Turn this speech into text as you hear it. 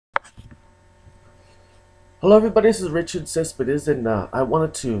Hello everybody, this is Richard Cespedes, and I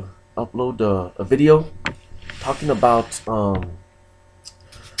wanted to upload a video talking about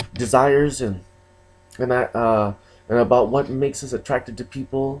desires and I, and about what makes us attracted to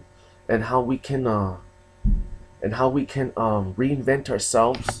people, and how we can reinvent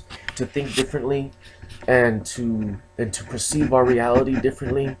ourselves to think differently, and to perceive our reality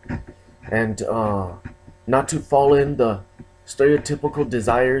differently, and not to fall in the stereotypical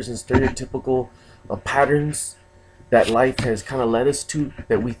desires and stereotypical patterns that life has kind of led us to,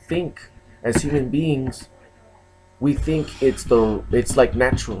 that we think as human beings, we think it's like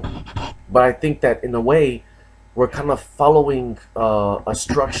natural. But I think that in a way we're kind of following a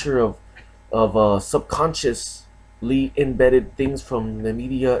structure of subconsciously embedded things from the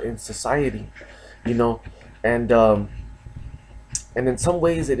media and society, you know. And um, and in some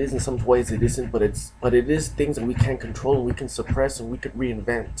ways it is, in some ways it isn't, but it is things that we can control and we can suppress and we could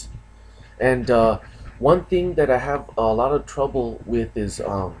reinvent. And one thing that I have a lot of trouble with is,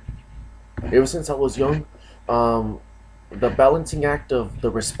 ever since I was young, um, the balancing act of the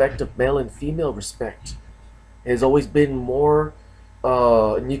respect of male and female respect has always been more,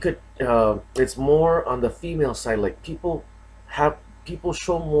 and you could, it's more on the female side. Like people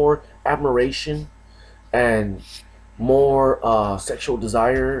show more admiration and more sexual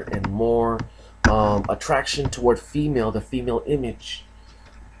desire and more attraction toward the female image.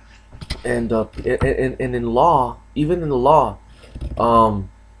 And in law, even in the law, um,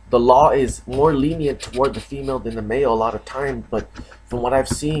 the law is more lenient toward the female than the male a lot of times. But from what I've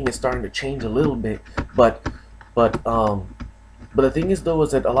seen, it's starting to change a little bit. But but the thing is, though,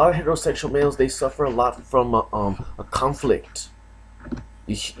 is that a lot of heterosexual males, they suffer a lot from a conflict.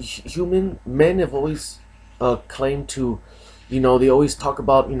 Human men have always claimed to, they always talk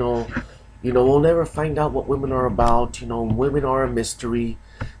about, we'll never find out what women are about. Women are a mystery.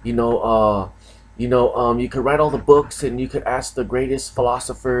 You know, you could write all the books and you could ask the greatest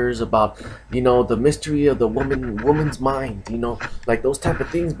philosophers about, the mystery of the woman's mind. Like those type of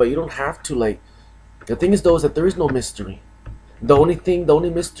things. But you don't have to, like. The thing is, though, is that there is no mystery. The only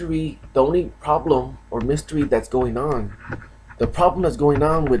mystery, the only problem or mystery that's going on, the problem that's going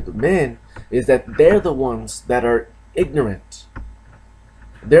on with men is that they're the ones that are ignorant.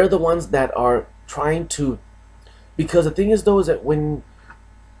 They're the ones that are trying to, because the thing is, though, is that when,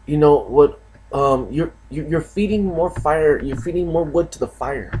 what, you're feeding more fire, you're feeding more wood to the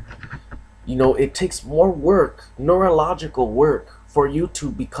fire. It takes more work, neurological work, for you to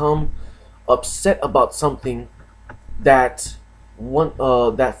become upset about something that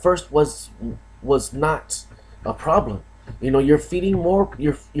that first was not a problem. You're feeding more,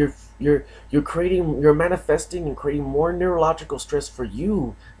 you're creating, you're manifesting and creating more neurological stress for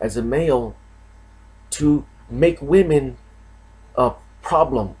you as a male to make women a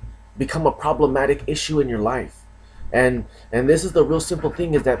problem, become a problematic issue in your life. And this is the real simple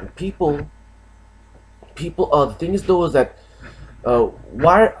thing, is that people the thing is, though, is that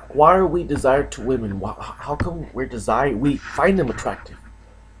why are we desired to women? How come we find them attractive?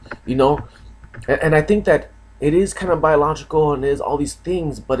 And I think that it is kind of biological and is all these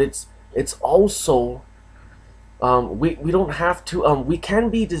things, but it's also, we don't have to, we can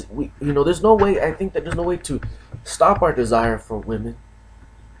be there's no way, I think that there's no way to stop our desire for women,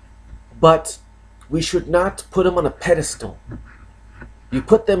 but we should not put them on a pedestal. You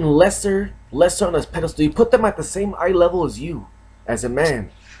put them lesser on a pedestal. You put them at the same eye level as you, as a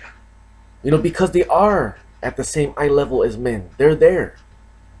man. Because they are at the same eye level as men. They're there.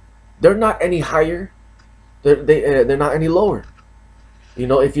 They're not any higher. They're not any lower.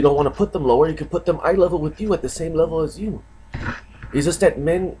 If you don't want to put them lower, you can put them eye level with you, at the same level as you. It's just that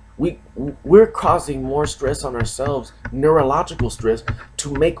men, we're causing more stress on ourselves, neurological stress,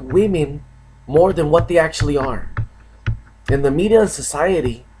 to make women more than what they actually are. In the media and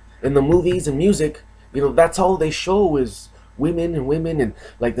society, in the movies and music, that's all they show is women and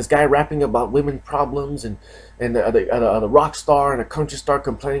like this guy rapping about women problems, and the rock star and a country star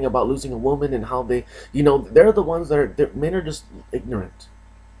complaining about losing a woman, and how they're the ones that men are just ignorant.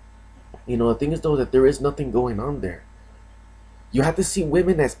 The thing is, though, that there is nothing going on there. You have to see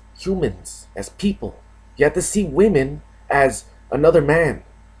women as humans, as people. You have to see women as another man.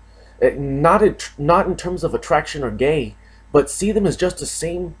 Not in terms of attraction or gay, but see them as just the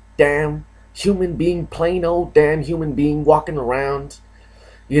same damn human being, plain old damn human being walking around.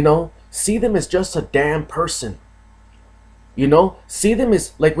 See them as just a damn person. See them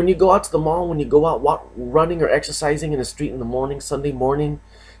as, like, when you go out to the mall, when you go out running or exercising in the street in the morning, Sunday morning,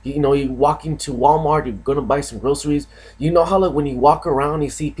 you walk into Walmart, you're gonna buy some groceries. How, like, when you walk around, you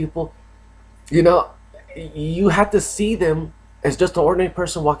see people, you have to see them as just an ordinary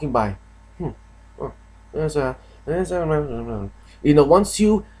person walking by. You know, once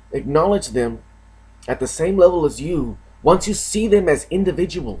you acknowledge them at the same level as you, once you see them as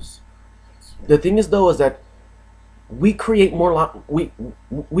individuals, the thing is though is that we create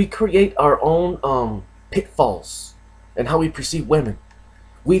we create our own pitfalls and how we perceive women.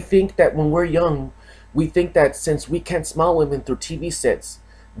 We think that when we're young, we think that since we can't smell women through TV sets,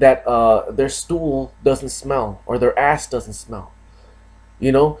 that their stool doesn't smell or their ass doesn't smell.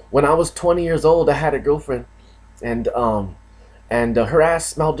 You know, when I was 20 years old, I had a girlfriend, and her ass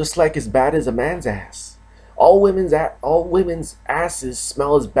smelled just like as bad as a man's ass. All women's asses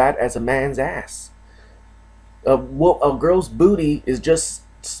smell as bad as a man's ass. A girl's booty is just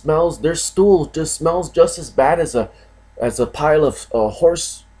smells. Their stool just smells just as bad as a pile of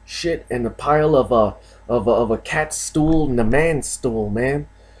horse shit and a pile of a cat's stool and a man's stool, man.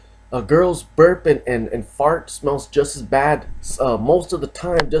 A girl's burp and fart smells just as bad, most of the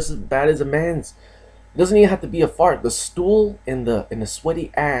time, just as bad as a man's. It doesn't even have to be a fart. The stool in the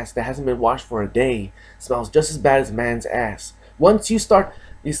sweaty ass that hasn't been washed for a day smells just as bad as a man's ass. Once you start,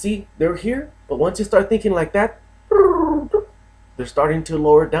 you see, they're here, but once you start thinking like that, they're starting to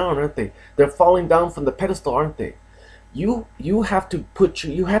lower down, aren't they? They're falling down from the pedestal, aren't they? You have to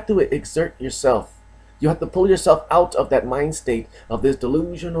you have to exert yourself. You have to pull yourself out of that mind state of this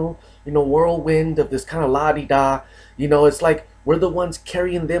delusional, you know, whirlwind of this kind of la-di-da. You know, it's like we're the ones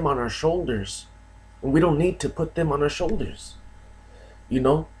carrying them on our shoulders, and we don't need to put them on our shoulders. You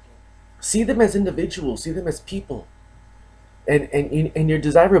know, see them as individuals, see them as people, and your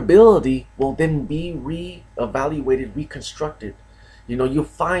desirability will then be re-evaluated, reconstructed. You know, you'll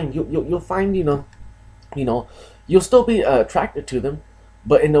find, you'll still be attracted to them,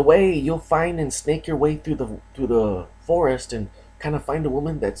 but in a way you'll find and snake your way through the forest and kind of find a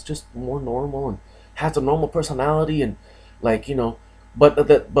woman that's just more normal and has a normal personality and, like, you know.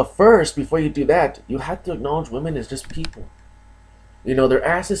 But first, before you do that, you have to acknowledge women as just people. You know, their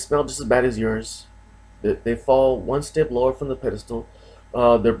asses smell just as bad as yours. They fall one step lower from the pedestal.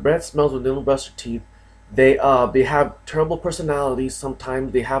 Their breath smells when they don't brush their teeth. They have terrible personalities.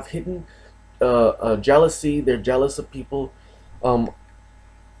 Sometimes they have hidden jealousy. They're jealous of people. Um,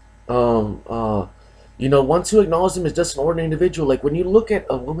 you know, once you acknowledge them as just an ordinary individual, like when you look at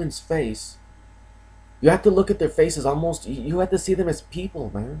a woman's face, you have to look at their faces almost. You have to see them as people,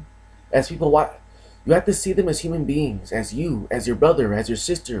 man. As people. What? You have to see them as human beings, as you, as your brother, as your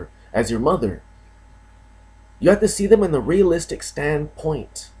sister, as your mother. You have to see them in the realistic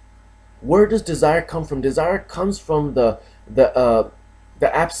standpoint. Where does desire come from? Desire comes from the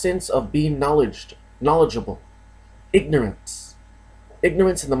absence of being knowledgeable, ignorance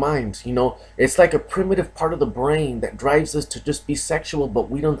in the mind. You know, it's like a primitive part of the brain that drives us to just be sexual, but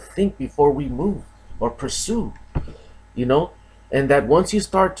we don't think before we move or pursue. You know, and that once you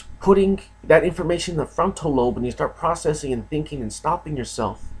start putting that information in the frontal lobe and you start processing and thinking and stopping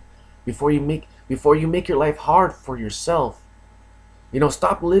yourself before you make your life hard for yourself. You know,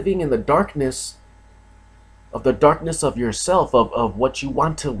 stop living in the darkness of yourself, of what you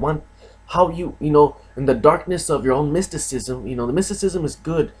want, how you know, in the darkness of your own mysticism. You know, the mysticism is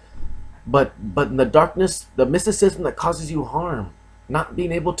good, but in the darkness, the mysticism that causes you harm, not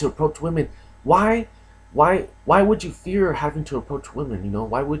being able to approach women. Why would you fear having to approach women? You know,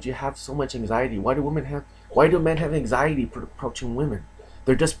 why would you have so much anxiety? Why do men have anxiety for approaching women?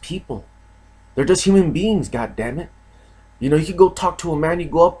 They're just people. They're just human beings, god damn it. You know, you can go talk to a man, you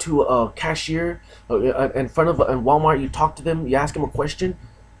go up to a cashier in front of in Walmart, you talk to them, you ask them a question.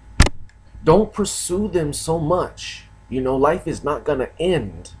 Don't pursue them so much. You know, life is not gonna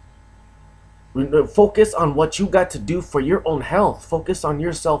end. Focus on what you got to do for your own health. Focus on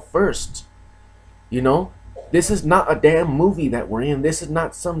yourself first. You know, this is not a damn movie that we're in. This is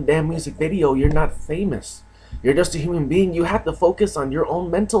not some damn music video. You're not famous. You're just a human being. You have to focus on your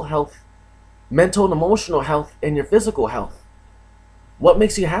own mental health, mental and emotional health, and your physical health. What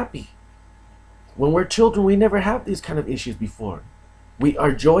makes you happy? When we're children, we never have these kind of issues before.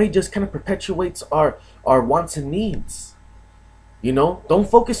 Our joy just kind of perpetuates our wants and needs. You know, don't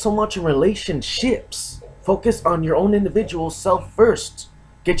focus so much on relationships. Focus on your own individual self first.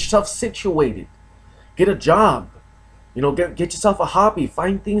 Get yourself situated. Get a job. You know, get yourself a hobby.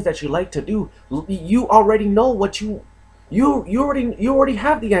 Find things that you like to do. You already know what you already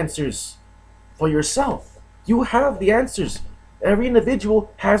have the answers for yourself. You have the answers. Every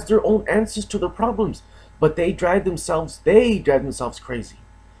individual has their own answers to their problems, but they drive themselves crazy.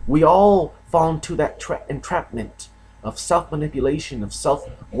 We all fall into that entrapment of self-manipulation, of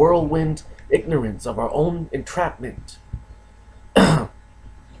self-whirlwind ignorance, of our own entrapment.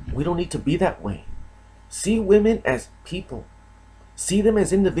 We don't need to be that way. See women as people. See them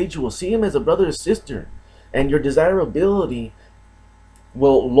as individuals. See them as a brother or sister. and your desirability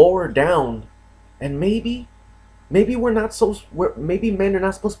will lower down. And maybe maybe men are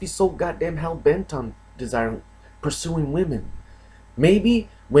not supposed to be so goddamn hell-bent on desiring, pursuing women. Maybe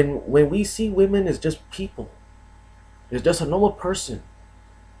when we see women as just people, as just a normal person,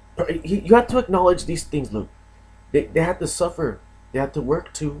 you have to acknowledge these things. Look, they have to suffer, they have to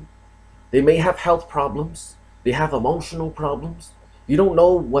work too. They may have health problems, they have emotional problems. You don't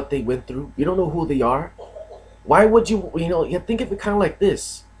know what they went through, you don't know who they are. Why would you think of it kind of like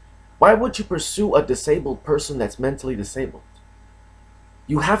this. Why would you pursue a disabled person that's mentally disabled?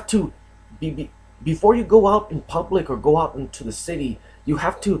 You have to before you go out in public or go out into the city, you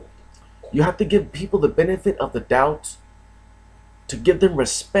have to give people the benefit of the doubt, to give them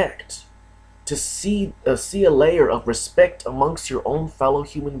respect, to see a layer of respect amongst your own fellow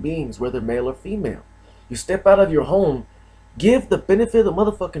human beings, whether male or female. You step out of your home, give the benefit of the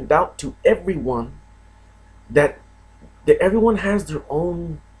motherfucking doubt to everyone, that everyone has their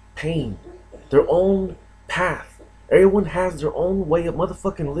own pain, their own path. Everyone has their own way of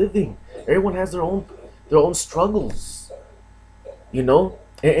motherfucking living. Everyone has their own struggles. You know?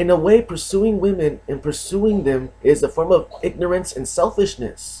 In a way, pursuing women and pursuing them is a form of ignorance and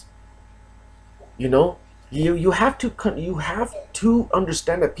selfishness. You know? You have to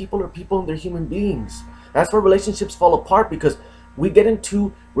understand that people are people and they're human beings. That's where relationships fall apart, because we get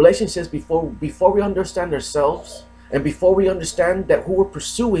into relationships before we understand ourselves, and before we understand that who we're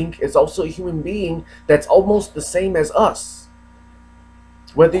pursuing is also a human being that's almost the same as us.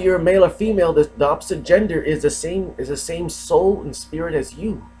 Whether you're male or female, the opposite gender is the same soul and spirit as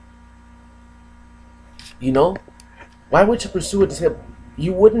you. You know? Why would you pursue a disabled?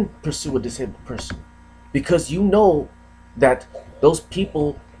 You wouldn't pursue a disabled person, because you know that those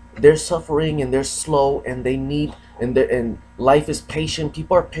people, they're suffering and they're slow and they need, and life is patient.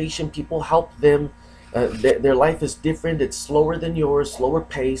 People are patient. People help them. Their life is different. It's slower than yours, slower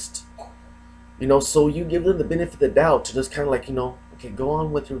paced. You know, so you give them the benefit of the doubt to just kind of like, okay, go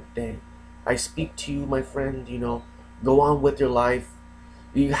on with your day. I speak to you, my friend, go on with your life.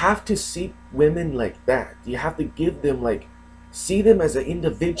 You have to see women like that. You have to give them, see them as an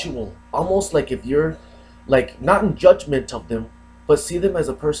individual. Almost like if you're, not in judgment of them, but see them as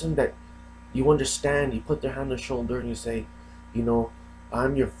a person that you understand. You put their hand on their shoulder and you say,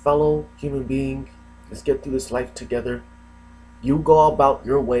 I'm your fellow human being. Let's get through this life together. You go about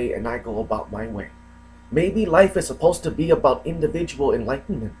your way and I go about my way. Maybe life is supposed to be about individual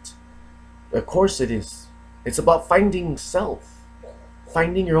enlightenment. Of course it is. It's about finding self.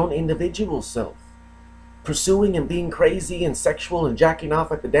 Finding your own individual self. Pursuing and being crazy and sexual and jacking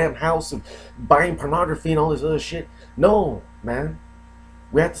off at the damn house and buying pornography and all this other shit. No, man.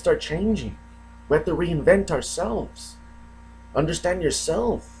 We have to start changing. We have to reinvent ourselves. Understand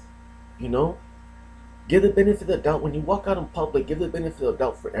yourself. Give the benefit of the doubt. When you walk out in public, give the benefit of the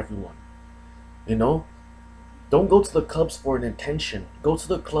doubt for everyone. Don't go to the clubs for an intention. Go to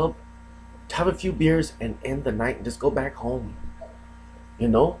the club, have a few beers, and end the night and just go back home.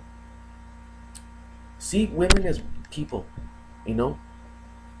 See women as people.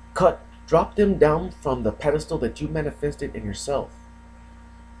 Drop them down from the pedestal that you manifested in yourself.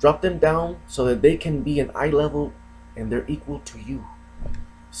 Drop them down so that they can be an eye level and they're equal to you.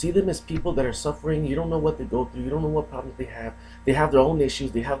 See them as people that are suffering. You don't know what they go through. You don't know what problems they have. They have their own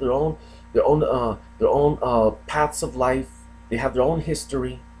issues. They have their own paths of life. They have their own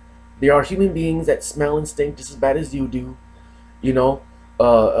history. They are human beings that smell and stink just as bad as you do. They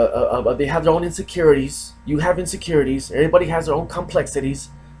have their own insecurities. You have insecurities. Everybody has their own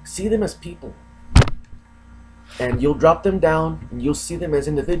complexities. See them as people. And you'll drop them down and you'll see them as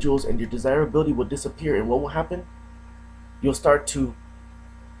individuals, and your desirability will disappear. And what will happen? You'll start to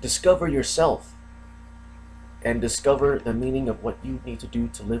discover yourself and discover the meaning of what you need to do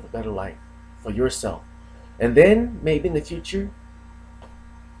to live a better life for yourself. And then maybe in the future,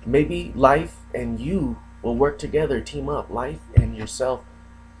 maybe life and you will work together, team up. Life and yourself.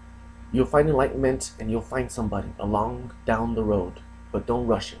 You'll find enlightenment and you'll find somebody along down the road, but don't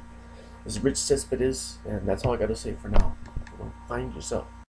rush it. As Rich Cespedes, and that's all I got to say for now. Find yourself.